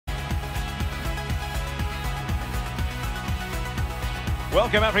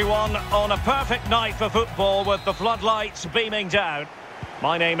Welcome everyone on a perfect night for football with the floodlights beaming down.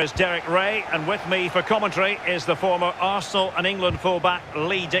 My name is Derek Ray, and with me for commentary is the former Arsenal and England fullback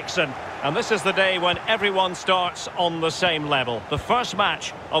Lee Dixon. And this is the day when everyone starts on the same level. The first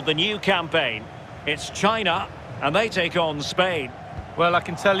match of the new campaign. It's China, and they take on Spain. Well, I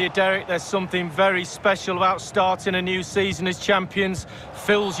can tell you, Derek, there's something very special about starting a new season as champions.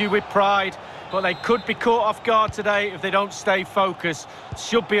 Fills you with pride. But they could be caught off guard today if they don't stay focused.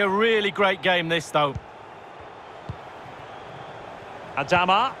 Should be a really great game, this, though.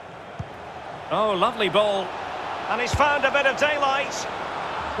 Adama. Oh, lovely ball. And he's found a bit of daylight.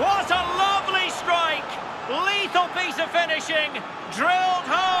 What a lovely strike! Lethal piece of finishing. Drilled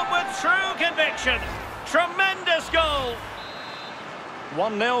home with true conviction. Tremendous goal.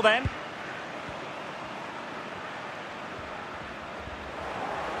 1-0 then.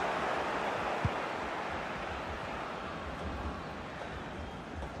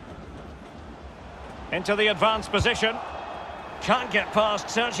 Into the advanced position. Can't get past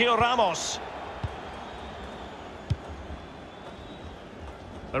Sergio Ramos.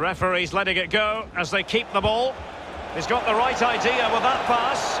 The referee's letting it go as they keep the ball. He's got the right idea with that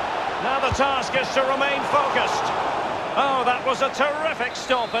pass. Now the task is to remain focused. Oh, that was a terrific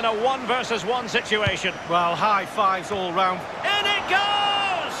stop in a 1-versus-1 situation. Well, high fives all round. In it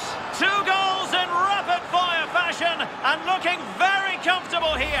goes! 2 goals in rapid-fire fashion and looking very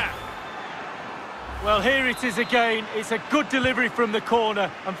comfortable here. Well, here it is again. It's a good delivery from the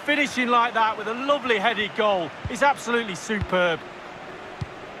corner, and finishing like that with a lovely headed goal is absolutely superb.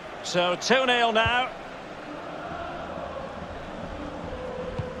 So 2-0 now.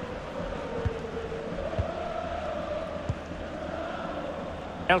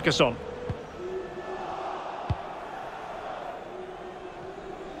 Kesen.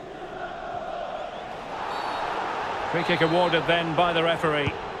 Free kick awarded then by the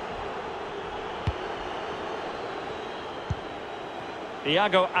referee.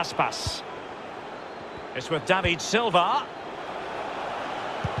 Aspas. It's with David Silva.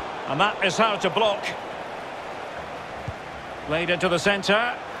 And that is how to block. Played into the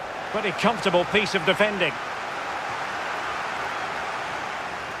centre. Pretty comfortable piece of defending.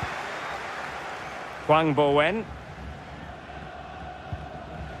 Hwang Bo-wen.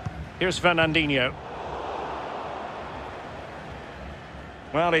 Here's Fernandinho.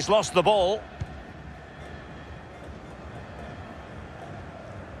 Well, he's lost the ball.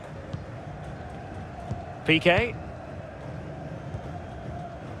 Piqué.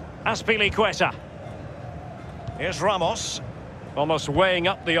 Azpilicueta. Here's Ramos. Almost weighing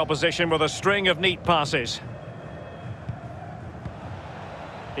up the opposition with a string of neat passes.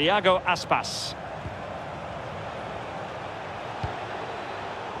 Aspas.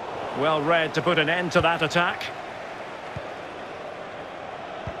 Well read to put an end to that attack.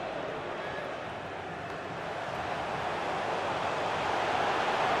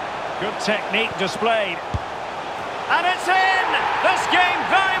 Good technique displayed. And it's in! This game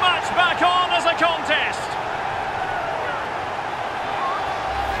very much back on as a contest.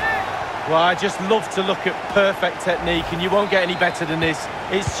 Well, I just love to look at perfect technique, and you won't get any better than this.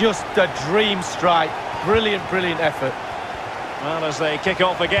 It's just a dream strike. Brilliant, brilliant effort. Well, as they kick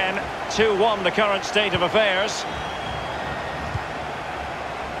off again, 2-1 the current state of affairs.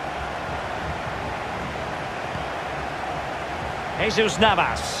 Jesus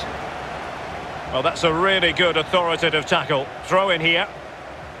Navas. Well, that's a really good authoritative tackle. Throw in here.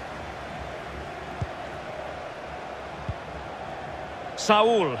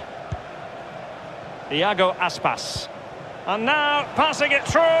 Saul. Aspas. And now passing it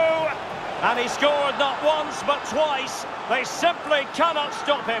through. And he scored not once but twice. They simply cannot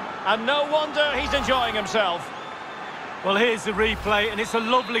stop him. And no wonder he's enjoying himself. Well, here's the replay, and it's a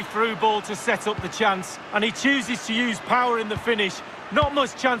lovely through ball to set up the chance. And he chooses to use power in the finish. Not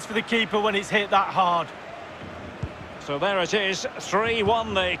much chance for the keeper when it's hit that hard. So there it is,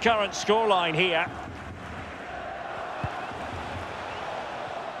 3-1 the current scoreline here.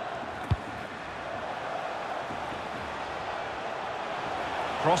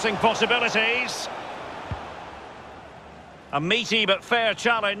 Crossing possibilities. A meaty but fair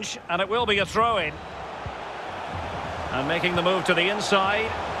challenge, and it will be a throw-in. And making the move to the inside.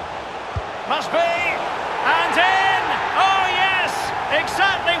 Must be! And in! Oh, yes!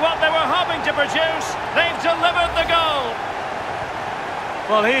 Exactly what they were hoping to produce. They've delivered the goal.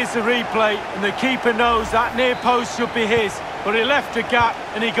 Well, here's the replay, and the keeper knows that near post should be his, but he left a gap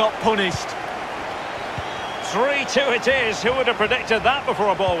and he got punished. 3-2 it is. Who would have predicted that before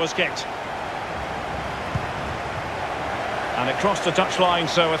a ball was kicked? And it crossed the touchline,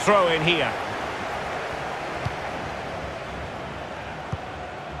 so a throw in here.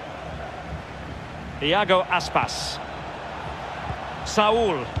 Iago Aspas.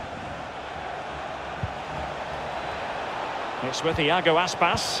 Saul. It's with Iago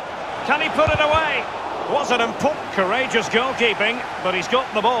Aspas. Can he put it away? Was an important, courageous goalkeeping, but he's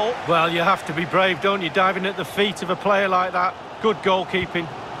got the ball. Well, you have to be brave, don't you, diving at the feet of a player like that. Good goalkeeping.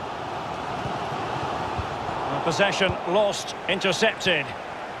 Possession lost, intercepted.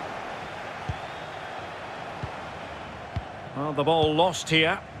 Well, the ball lost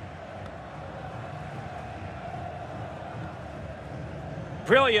here.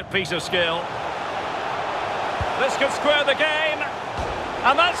 Brilliant piece of skill. This could square the game.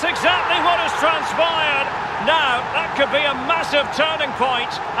 And that's exactly what has transpired. Now, that could be a massive turning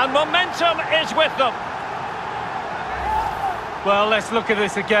point, and momentum is with them. Well, let's look at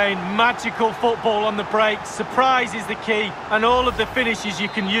this again. Magical football on the break. Surprise is the key, and all of the finishes you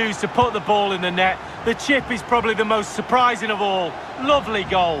can use to put the ball in the net. The chip is probably the most surprising of all. Lovely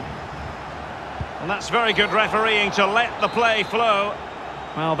goal. And that's very good refereeing to let the play flow.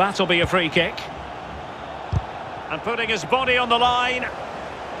 Well, that'll be a free kick. And putting his body on the line.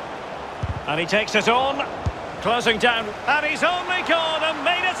 And he takes it on. Closing down. And he's only gone and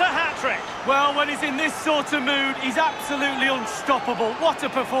made it a hat-trick. Well, when he's in this sort of mood, he's absolutely unstoppable. What a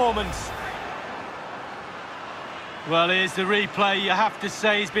performance. Well, here's the replay. You have to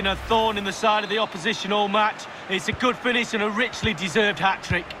say he's been a thorn in the side of the opposition all match. It's a good finish and a richly deserved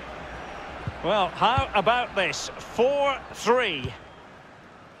hat-trick. Well, how about this? 4-3.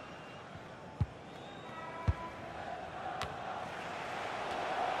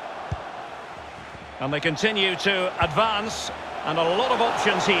 And they continue to advance, and a lot of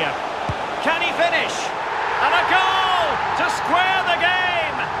options here. Can he finish? And a goal to square the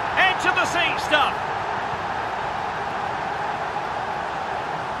game! Edge of the seat stuff.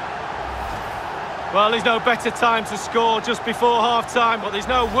 Well, there's no better time to score just before half-time, but there's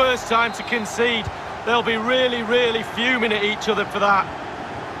no worse time to concede. They'll be really, really fuming at each other for that.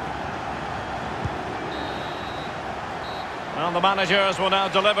 And the managers will now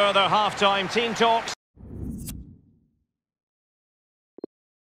deliver their half-time team talks.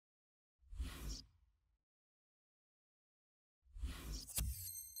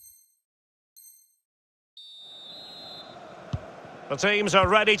 The teams are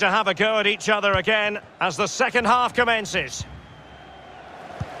ready to have a go at each other again as the second half commences.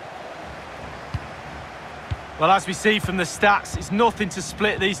 Well, as we see from the stats, it's nothing to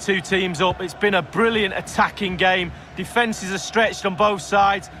split these two teams up. It's been a brilliant attacking game. Defences are stretched on both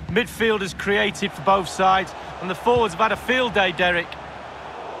sides. Midfielders creative for both sides. And the forwards have had a field day, Derek.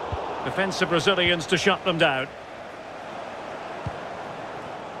 Defensive Brazilians to shut them down.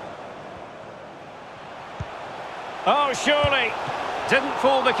 Oh, surely. Didn't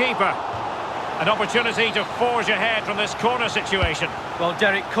fool the keeper. An opportunity to forge ahead from this corner situation. Well,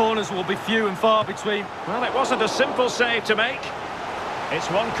 Derek, corners will be few and far between. Well, it wasn't a simple save to make. It's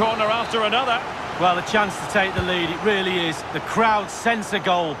one corner after another. Well, a chance to take the lead, it really is. The crowd sense a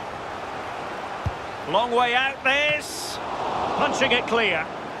goal. Long way out this. Punching it clear.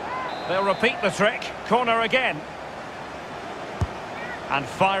 They'll repeat the trick. Corner again. And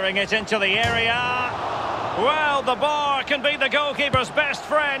firing it into the area. Well, the bar can be the goalkeeper's best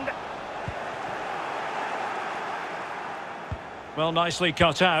friend. Well, nicely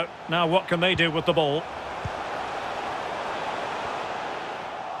cut out. Now what can they do with the ball?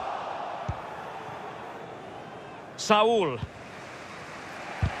 Saul.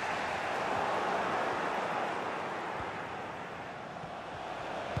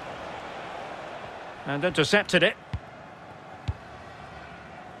 And intercepted it.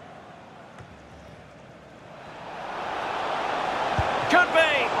 Could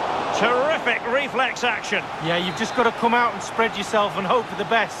be. Terrific reflex action. Yeah, you've just got to come out and spread yourself and hope for the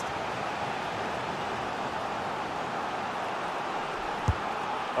best.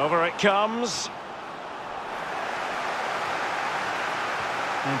 Over it comes.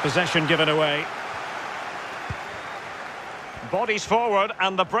 And possession given away. Bodies forward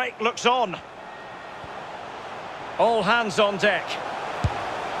and the break looks on. All hands on deck.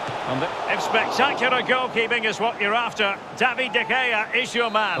 And if spectacular goalkeeping is what you're after, David De Gea is your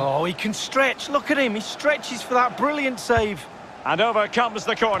man. Oh, he can stretch. Look at him. He stretches for that brilliant save. And over comes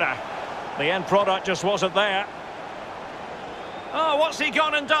the corner. The end product just wasn't there. Oh, what's he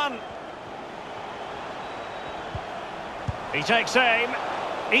gone and done? He takes aim.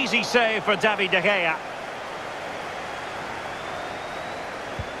 Easy save for David De Gea.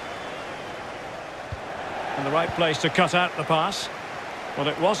 In the right place to cut out the pass. Well,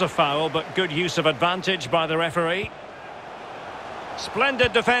 it was a foul, but good use of advantage by the referee.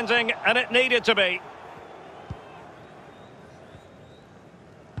 Splendid defending, and it needed to be.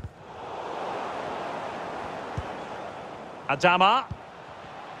 Adama.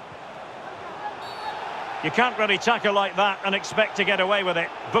 You can't really tackle like that and expect to get away with it.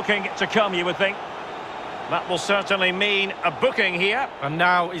 Booking to come, you would think. That will certainly mean a booking here. And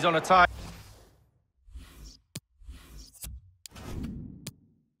now he's on a tie.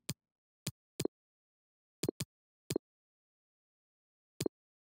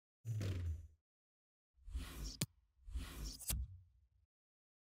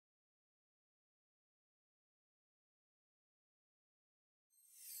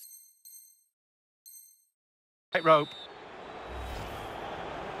 Rope.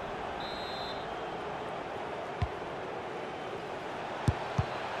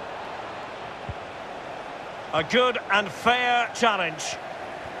 A good and fair challenge.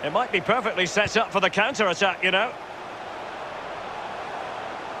 It might be perfectly set up for the counter-attack, you know.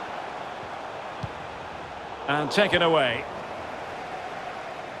 And taken away.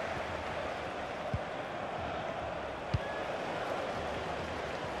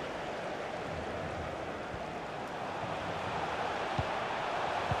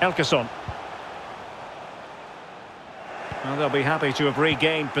 Kesen. Well, they'll be happy to have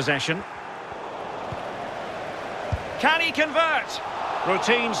regained possession. Can he convert?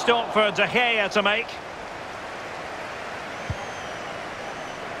 Routine stop for De Gea to make.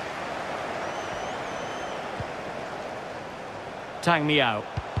 Tang Miao.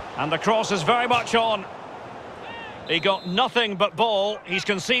 And the cross is very much on. He got nothing but ball. He's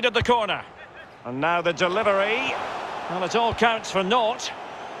conceded the corner. And now the delivery. Well, it all counts for naught.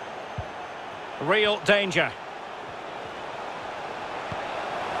 Real danger.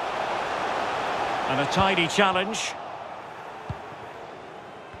 And a tidy challenge.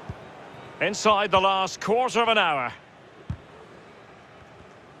 Inside the last quarter of an hour.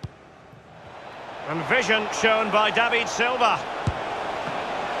 And vision shown by David Silva.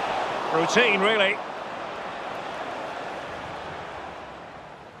 Routine, really.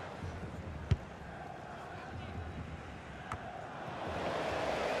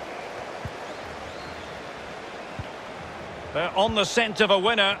 They're on the scent of a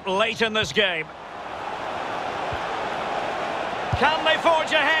winner late in this game. Can they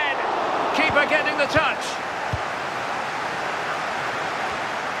forge ahead? Keeper getting the touch.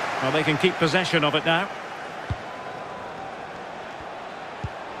 Well, they can keep possession of it now.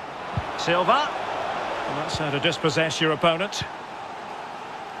 Silva. Well, that's how to dispossess your opponent.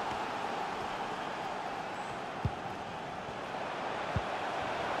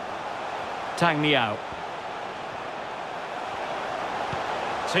 Tang Miao.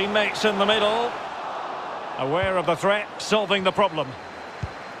 Teammates in the middle. Aware of the threat, solving the problem.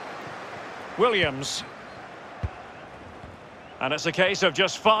 Williams. And it's a case of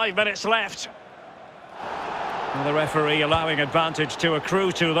just 5 minutes left. And the referee allowing advantage to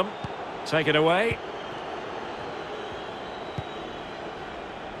accrue to them. Take it away.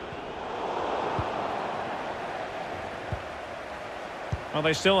 Well,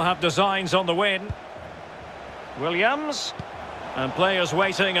 they still have designs on the win. Williams. And players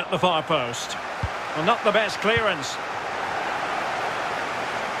waiting at the far post. Well, not the best clearance.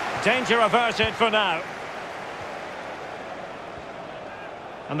 Danger averted for now.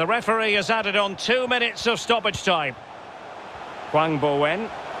 And the referee has added on 2 minutes of stoppage time. Huang Bowen.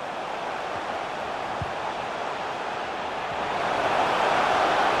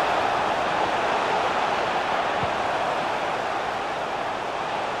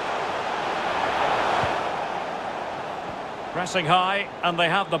 Pressing high, and they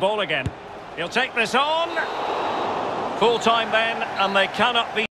have the ball again. He'll take this on. Full time then, and they cannot be